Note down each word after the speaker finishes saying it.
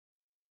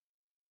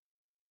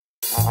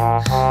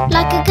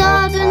Like a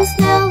garden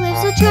snail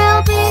leaves a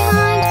trail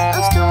behind,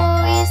 a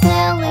story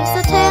snail leaves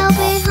a tail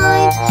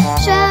behind.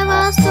 Share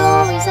our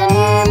stories and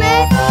you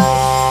may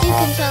find you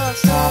can tell a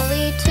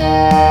story too.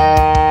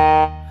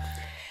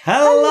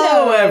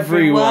 Hello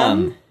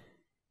everyone!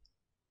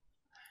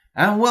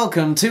 And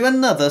welcome to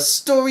another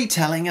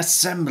storytelling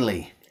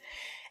assembly.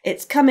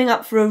 It's coming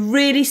up for a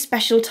really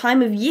special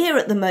time of year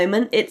at the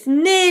moment. It's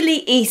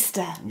nearly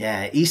Easter.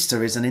 Yeah,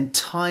 Easter is an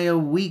entire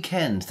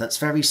weekend that's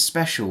very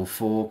special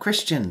for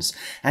Christians.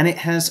 And it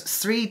has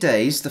 3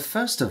 days, the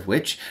first of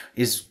which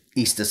is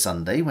Easter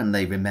Sunday, when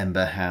they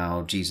remember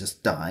how Jesus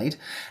died.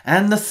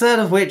 And the third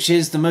of which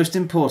is the most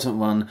important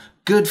one,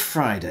 Good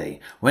Friday,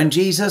 when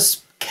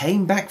Jesus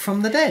came back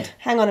from the dead.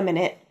 Hang on a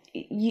minute.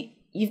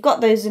 You've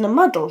got those in a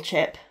muddle,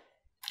 Chip.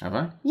 Have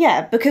I?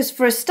 Yeah, because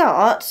for a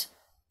start,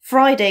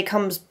 Friday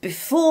comes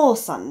before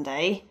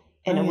Sunday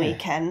in a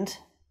weekend.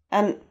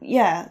 And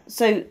yeah,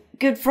 so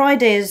Good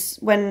Friday is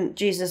when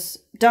Jesus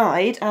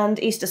died and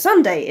Easter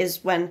Sunday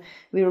is when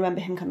we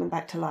remember him coming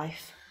back to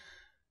life.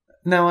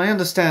 Now, I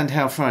understand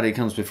how Friday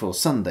comes before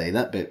Sunday.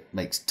 That bit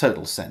makes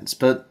total sense.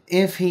 But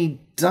if he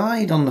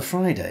died on the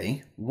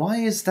Friday, why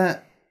is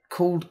that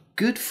called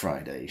Good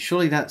Friday?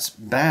 Surely that's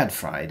Bad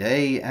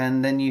Friday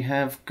and then you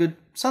have Good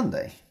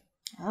Sunday.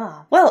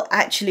 Well,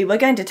 actually, we're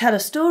going to tell a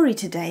story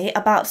today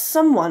about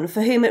someone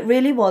for whom it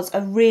really was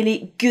a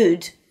really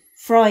good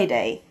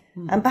Friday.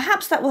 And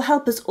perhaps that will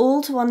help us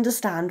all to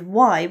understand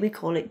why we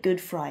call it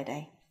Good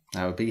Friday.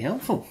 That would be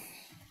helpful.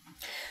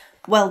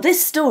 Well,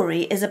 this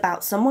story is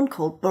about someone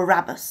called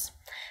Barabbas.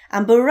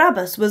 And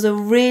Barabbas was a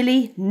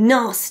really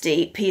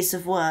nasty piece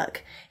of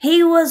work.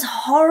 He was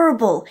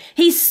horrible.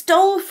 He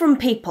stole from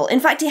people.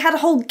 In fact, he had a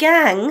whole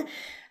gang.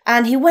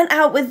 And he went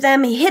out with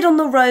them, he hid on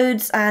the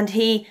roads, and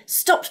he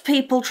stopped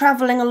people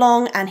travelling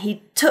along, and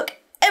he took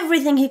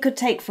everything he could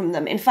take from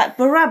them. In fact,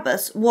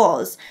 Barabbas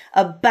was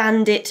a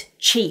bandit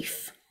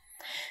chief.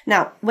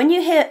 Now, when you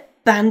hear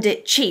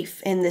bandit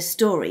chief in this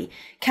story,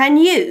 can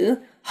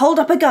you hold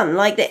up a gun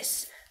like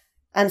this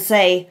and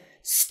say,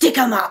 "Stick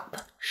 'em up,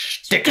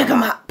 stick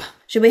 'em up"?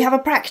 Should we have a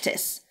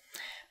practice?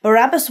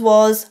 Barabbas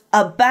was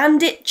a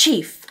bandit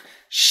chief.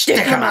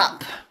 Stick 'em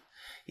up!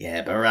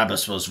 Yeah,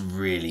 Barabbas was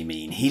really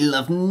mean. He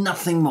loved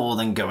nothing more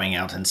than going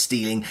out and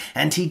stealing,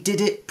 and he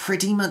did it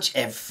pretty much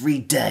every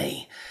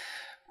day.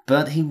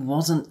 But he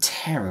wasn't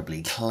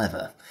terribly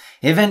clever.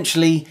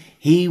 Eventually,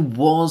 he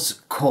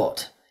was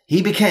caught.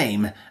 He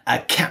became a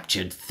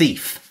captured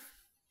thief.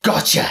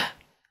 Gotcha!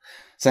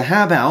 So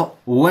how about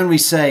when we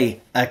say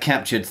a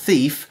captured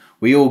thief,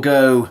 we all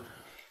go,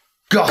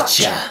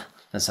 gotcha!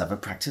 Let's have a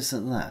practice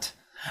at that.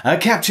 A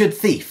captured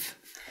thief.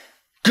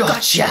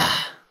 Gotcha!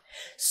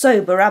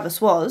 So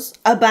Barabbas was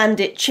a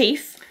bandit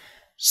chief.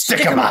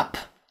 Stick 'em up!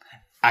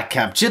 A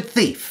captured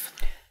thief.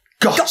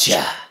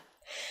 Gotcha!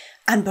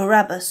 And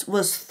Barabbas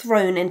was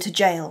thrown into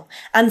jail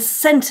and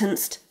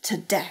sentenced to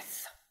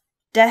death.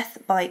 Death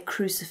by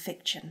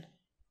crucifixion.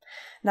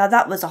 Now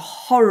that was a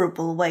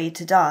horrible way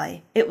to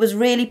die. It was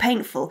really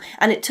painful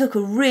and it took a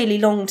really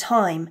long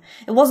time.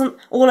 It wasn't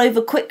all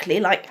over quickly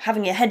like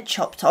having your head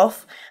chopped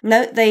off.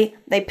 No, they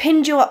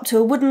pinned you up to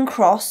a wooden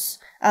cross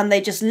and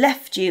they just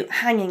left you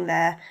hanging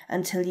there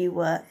until you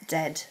were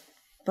dead.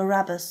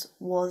 Barabbas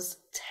was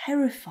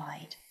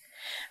terrified.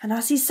 And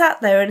as he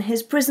sat there in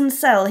his prison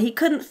cell, he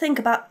couldn't think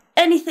about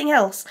anything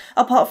else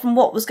apart from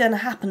what was going to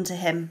happen to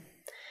him.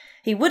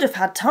 He would have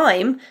had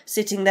time,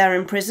 sitting there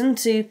in prison,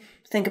 to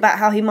think about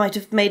how he might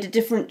have made a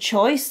different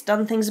choice,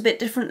 done things a bit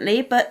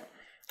differently, but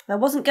there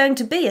wasn't going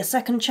to be a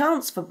second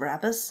chance for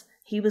Barabbas.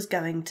 He was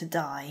going to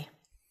die.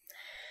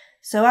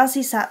 So as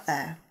he sat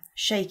there,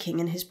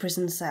 shaking in his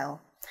prison cell,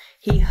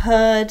 he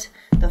heard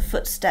the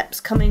footsteps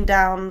coming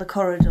down the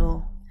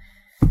corridor,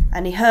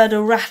 and he heard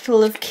a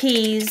rattle of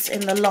keys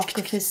in the lock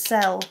of his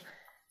cell,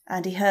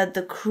 and he heard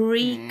the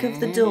creak of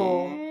the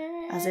door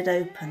as it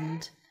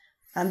opened,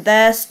 and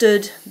there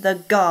stood the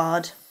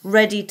guard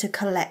ready to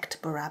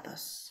collect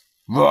Barabbas.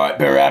 Right,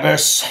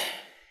 Barabbas,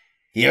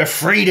 you're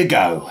free to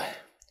go.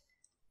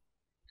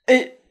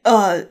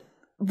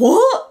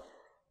 What?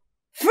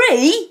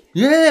 Free?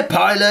 Yeah,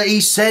 Pilate,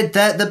 he said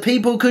that the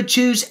people could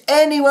choose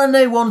anyone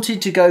they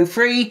wanted to go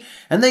free,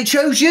 and they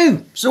chose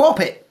you, so op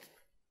it.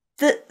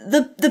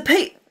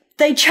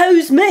 They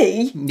chose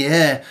me?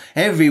 Yeah,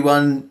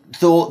 everyone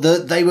thought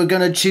that they were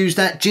going to choose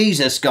that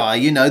Jesus guy,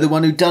 you know, the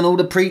one who'd done all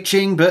the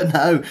preaching, but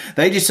no,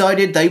 they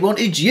decided they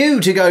wanted you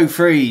to go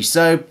free,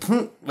 so,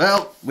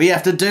 well, we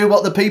have to do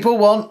what the people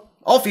want.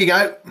 Off you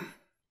go.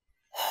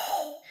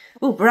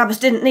 Oh, Barabbas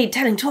didn't need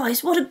telling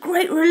twice. What a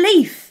great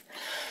relief.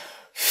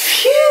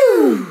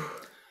 Phew!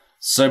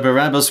 So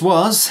Barabbas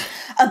was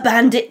a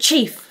bandit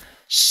chief.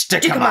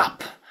 Stick 'em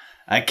up.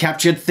 A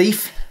captured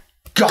thief.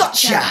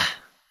 Gotcha!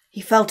 He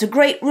felt a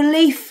great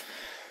relief.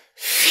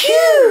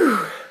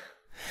 Phew!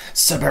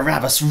 So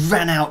Barabbas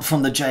ran out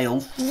from the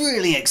jail,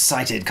 really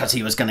excited because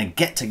he was going to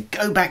get to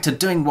go back to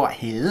doing what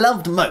he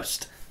loved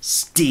most,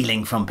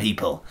 stealing from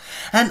people.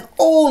 And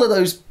all of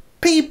those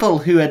People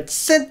who had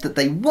said that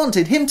they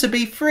wanted him to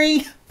be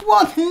free.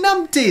 What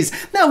numpties!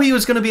 Now he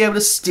was going to be able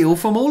to steal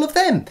from all of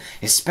them,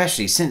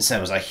 especially since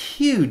there was a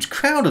huge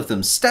crowd of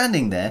them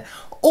standing there,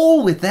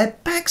 all with their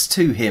backs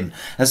to him,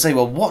 as they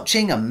were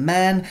watching a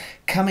man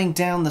coming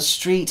down the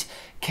street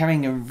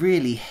carrying a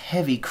really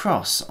heavy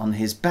cross on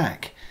his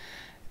back.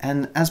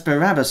 And as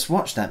Barabbas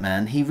watched that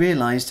man, he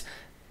realised,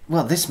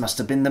 well, this must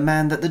have been the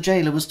man that the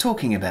jailer was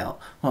talking about.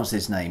 What was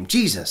his name?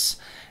 Jesus.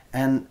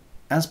 And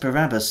as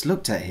Barabbas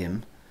looked at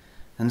him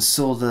and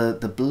saw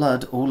the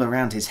blood all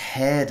around his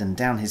head and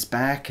down his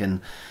back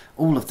and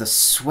all of the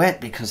sweat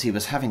because he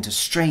was having to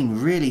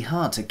strain really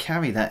hard to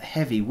carry that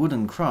heavy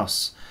wooden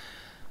cross,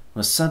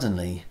 well,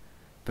 suddenly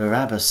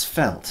Barabbas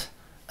felt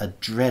a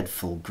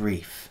dreadful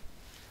grief.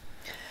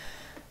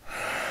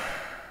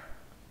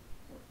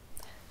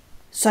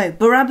 So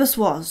Barabbas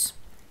was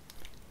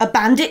a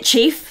bandit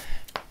chief.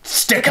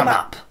 Stick 'em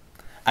up!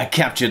 A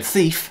captured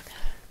thief.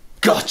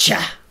 Gotcha!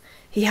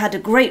 He had a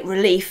great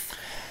relief.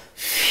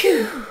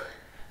 Phew!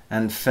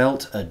 And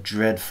felt a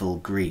dreadful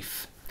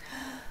grief.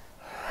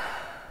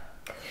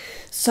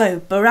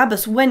 So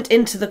Barabbas went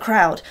into the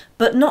crowd,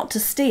 but not to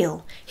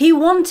steal. He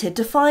wanted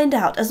to find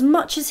out as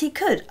much as he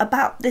could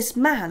about this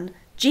man,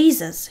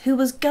 Jesus, who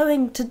was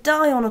going to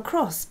die on a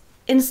cross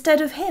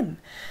instead of him.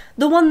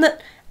 The one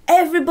that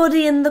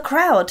everybody in the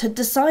crowd had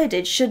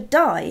decided should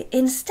die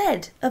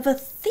instead of a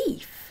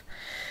thief.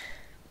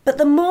 But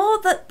the more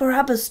that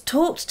Barabbas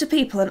talked to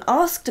people and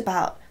asked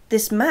about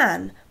this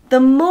man, the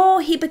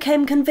more he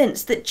became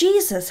convinced that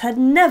Jesus had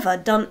never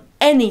done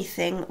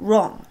anything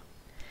wrong.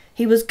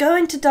 He was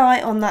going to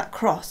die on that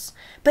cross,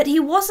 but he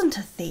wasn't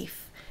a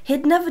thief.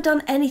 He'd never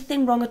done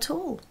anything wrong at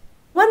all.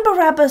 When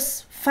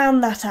Barabbas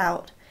found that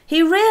out,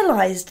 he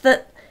realised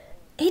that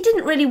he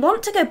didn't really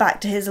want to go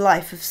back to his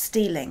life of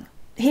stealing.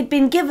 He'd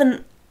been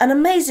given an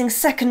amazing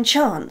second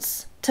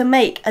chance to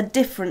make a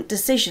different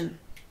decision.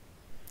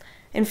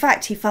 In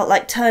fact, he felt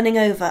like turning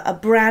over a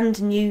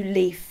brand new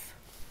leaf.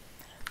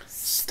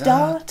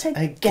 Start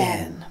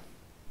again.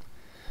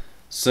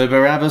 So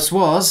Barabbas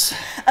was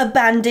a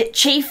bandit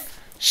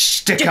chief.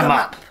 Stick 'em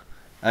up.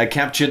 A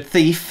captured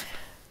thief.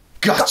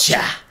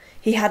 Gotcha!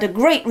 He had a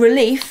great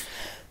relief.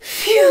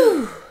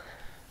 Phew!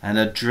 And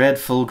a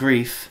dreadful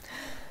grief.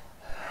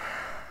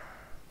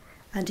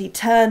 And he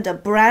turned a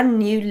brand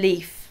new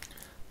leaf.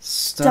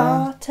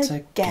 Start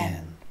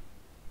again.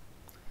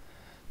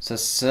 So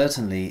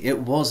certainly it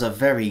was a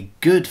very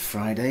good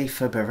Friday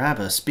for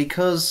Barabbas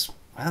because,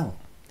 well,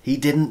 he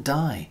didn't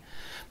die.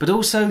 But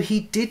also he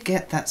did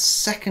get that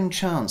second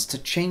chance to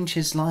change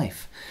his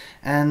life.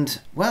 And,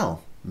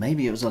 well,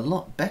 maybe it was a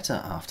lot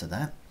better after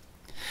that.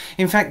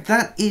 In fact,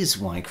 that is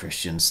why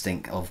Christians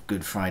think of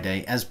Good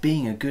Friday as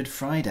being a Good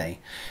Friday,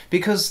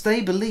 because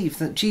they believe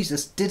that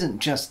Jesus didn't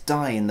just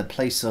die in the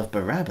place of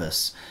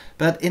Barabbas,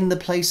 but in the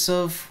place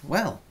of,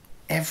 well,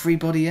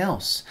 everybody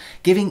else,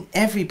 giving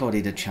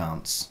everybody the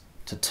chance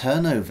to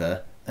turn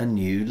over a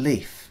new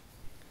leaf.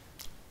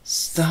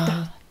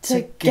 Start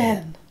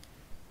again.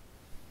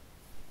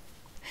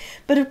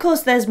 But of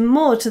course there's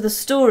more to the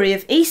story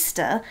of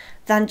Easter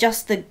than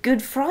just the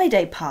Good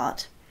Friday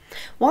part.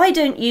 Why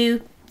don't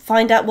you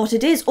find out what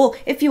it is? Or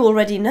if you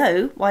already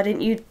know, why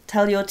don't you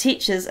tell your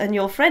teachers and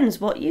your friends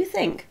what you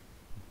think?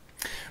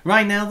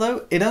 Right now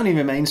though, it only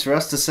remains for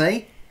us to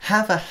say,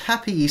 have a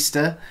happy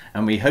Easter,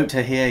 and we hope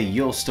to hear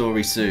your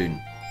story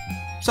soon.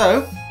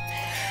 So,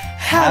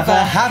 have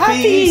a happy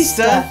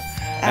Easter,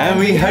 and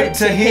we hope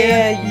to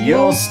hear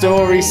your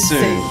story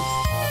soon.